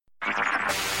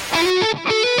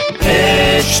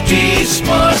HD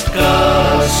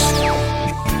Smartcast.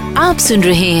 आप सुन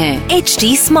रहे हैं HD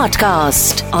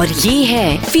Smartcast और ये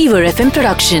है Fever FM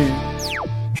प्रोडक्शन।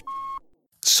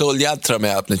 सोल यात्रा में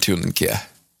आपने ट्यून किया है।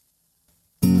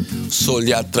 सोल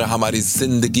यात्रा हमारी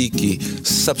जिंदगी की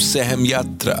सबसे अहम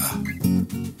यात्रा,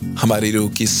 हमारी रूह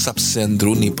की सबसे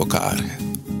अंदरूनी पुकार है।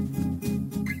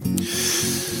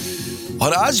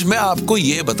 और आज मैं आपको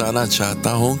यह बताना चाहता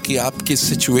हूं कि आपकी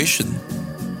सिचुएशन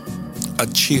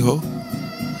अच्छी हो,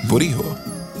 बुरी हो,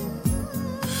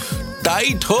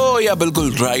 टाइट हो या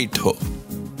बिल्कुल राइट हो,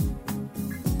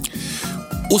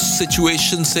 उस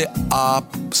सिचुएशन से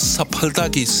आप सफलता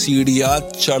की सीढ़ियां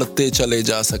चढ़ते चले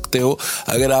जा सकते हो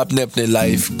अगर आपने अपने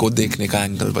लाइफ को देखने का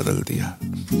एंगल बदल दिया।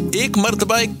 एक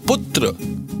मर्तबा एक पुत्र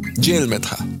जेल में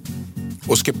था।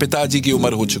 उसके पिताजी की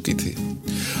उम्र हो चुकी थी।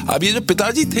 अब ये जो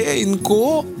पिताजी थे,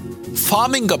 इनको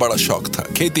फार्मिंग का बड़ा शौक था,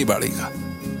 खेती बाड़ी का।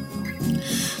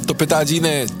 तो पिताजी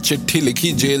ने चिट्ठी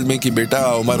लिखी जेल में कि बेटा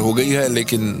उम्र हो गई है,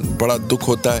 लेकिन बड़ा दुख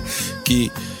होता है कि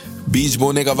बीज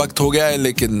बोने का वक्त हो गया है,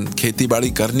 लेकिन खेती बाड़ी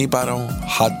कर नहीं पा रहा हूं,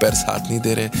 हाथ पैर साथ नहीं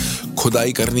दे रहे,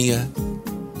 खुदाई करनी है।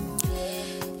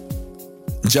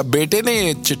 जब बेटे ने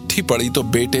ये चिट्ठी पढ़ी तो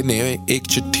बेटे ने एक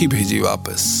चिट्ठी भेजी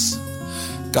वापस।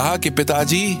 कहा कि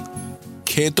पिताजी,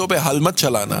 खेतों पे हल मत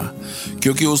चलाना,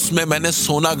 क्योंकि उसमें मैंने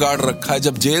सोना गाड़ रखा है।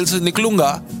 जब जेल से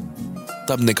निकलूंगा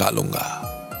तब निकालूंगा।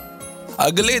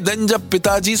 अगले दिन जब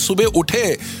पिताजी सुबह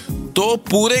उठे तो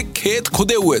पूरे खेत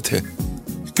खुदे हुए थे,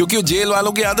 क्योंकि जेल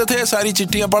वालों की आदत है सारी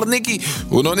चिट्ठियां पढ़ने की।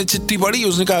 उन्होंने चिट्ठी पढ़ी,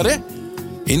 उसने कहा अरे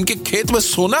इनके खेत में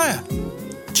सोना है,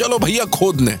 चलो भैया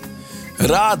खोदने।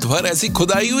 रात भर ऐसी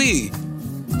खुदाई हुई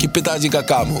कि पिताजी का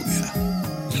काम हो गया।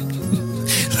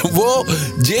 वो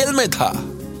जेल में था,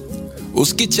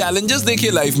 उसकी चैलेंजेस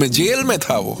देखिए लाइफ में, जेल में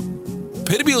था वो,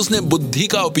 फिर भी उसने बुद्धि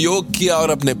का उपयोग किया और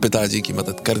अपने पिताजी की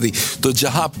मदद कर दी। तो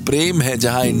जहां प्रेम है,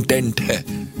 जहां इंटेंट है,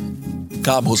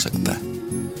 काम हो सकता है।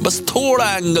 बस थोड़ा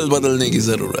एंगल बदलने की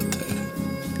जरूरत है।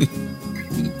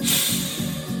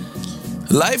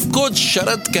 लाइफ कोच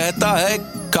शरद कहता है,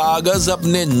 कागज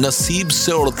अपने नसीब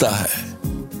से उड़ता है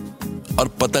और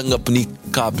पतंग अपनी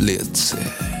काबिलियत से।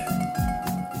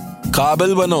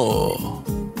 काबिल बनो,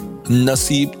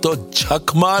 नसीब तो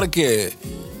झक मार के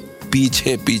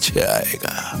पीछे पीछे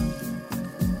आएगा।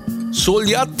 सोल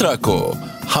यात्रा को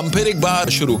हम फिर एक बार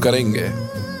शुरू करेंगे।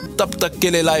 तब तक के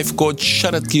लिए लाइफ कोच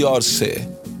शरद की ओर से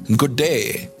गुड डे।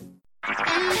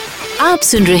 आप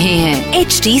सुन रहे हैं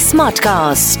HD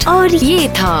Smartcast और ये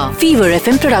था Fever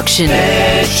FM production.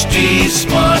 HD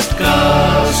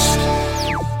Smartcast.